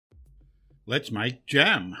Let's make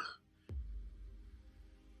jam.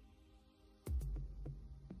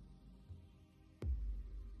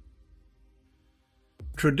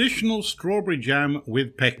 Traditional strawberry jam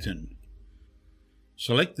with pectin.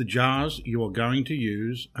 Select the jars you are going to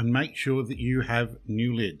use and make sure that you have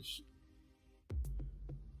new lids.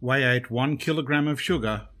 Weigh out 1 kilogram of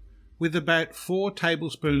sugar with about 4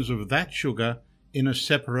 tablespoons of that sugar in a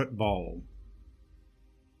separate bowl.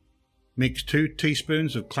 Mix 2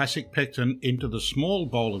 teaspoons of Classic Pectin into the small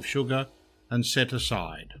bowl of sugar and set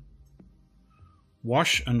aside.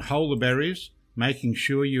 Wash and hull the berries, making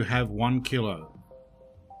sure you have 1 kilo.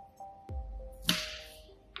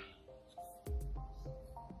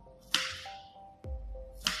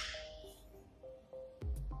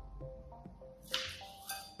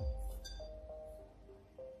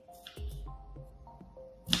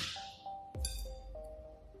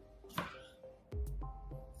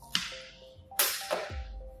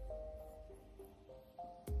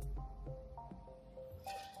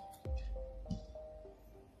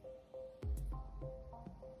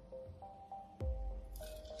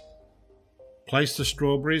 Place the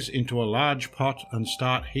strawberries into a large pot and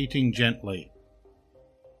start heating gently.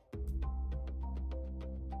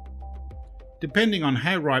 Depending on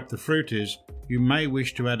how ripe the fruit is, you may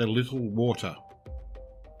wish to add a little water.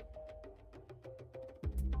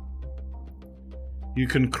 You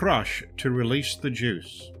can crush to release the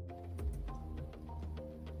juice.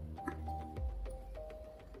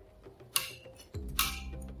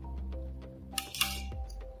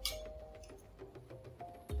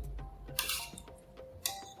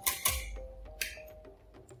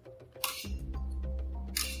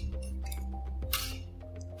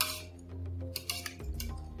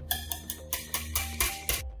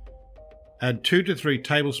 Add 2 to 3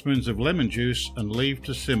 tablespoons of lemon juice and leave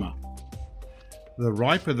to simmer. The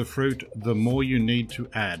riper the fruit, the more you need to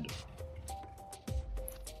add.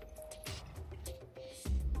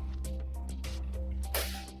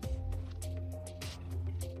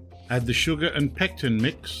 Add the sugar and pectin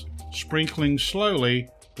mix, sprinkling slowly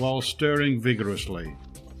while stirring vigorously.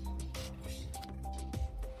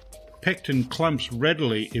 Pectin clumps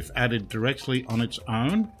readily if added directly on its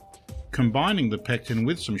own. Combining the pectin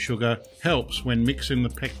with some sugar helps when mixing the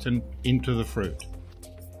pectin into the fruit.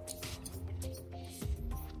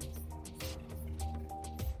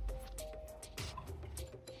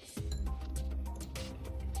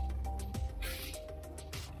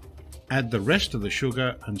 Add the rest of the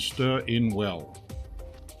sugar and stir in well.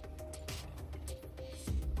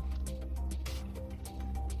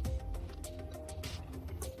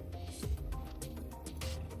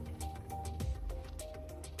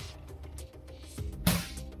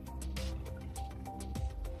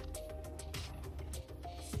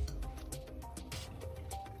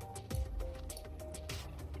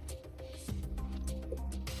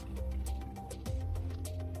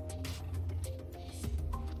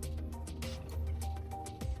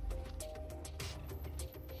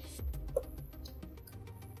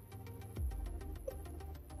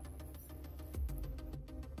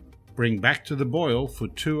 Bring back to the boil for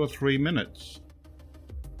 2 or 3 minutes.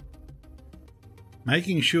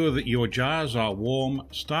 Making sure that your jars are warm,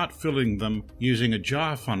 start filling them using a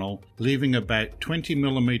jar funnel, leaving about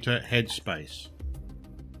 20mm headspace.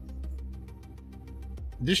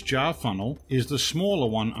 This jar funnel is the smaller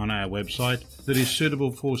one on our website that is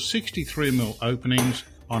suitable for 63mm openings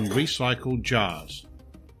on recycled jars.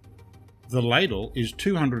 The ladle is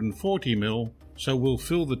 240mm, so we'll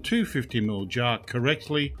fill the 250ml jar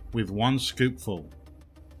correctly with 1 scoopful.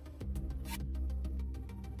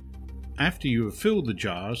 After you have filled the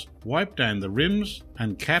jars, wipe down the rims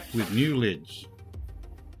and cap with new lids.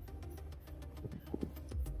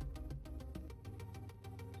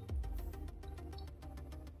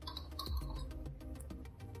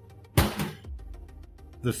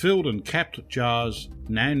 The filled and capped jars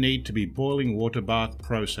now need to be boiling water bath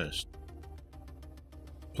processed.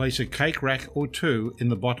 Place a cake rack or 2 in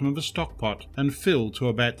the bottom of a stock pot and fill to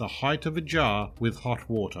about the height of a jar with hot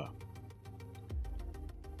water.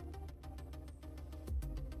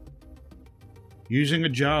 Using a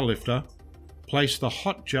jar lifter, place the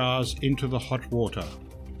hot jars into the hot water.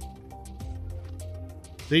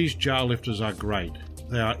 These jar lifters are great.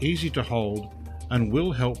 They are easy to hold and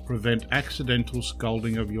will help prevent accidental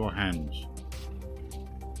scalding of your hands.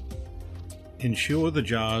 Ensure the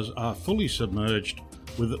jars are fully submerged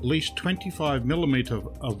with at least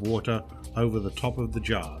 25mm of water over the top of the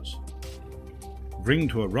jars. Bring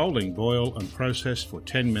to a rolling boil and process for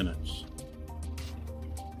 10 minutes.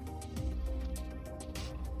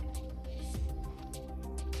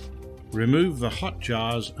 Remove the hot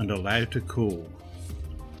jars and allow to cool.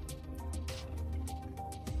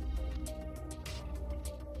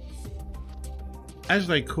 As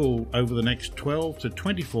they cool over the next 12 to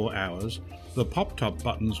 24 hours, the pop-top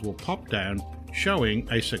buttons will pop down, showing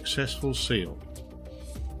a successful seal.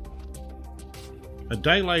 A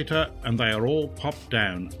day later and they are all popped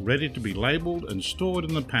down, ready to be labelled and stored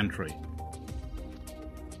in the pantry.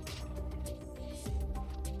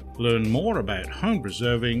 Learn more about home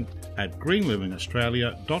preserving at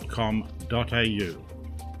greenlivingaustralia.com.au.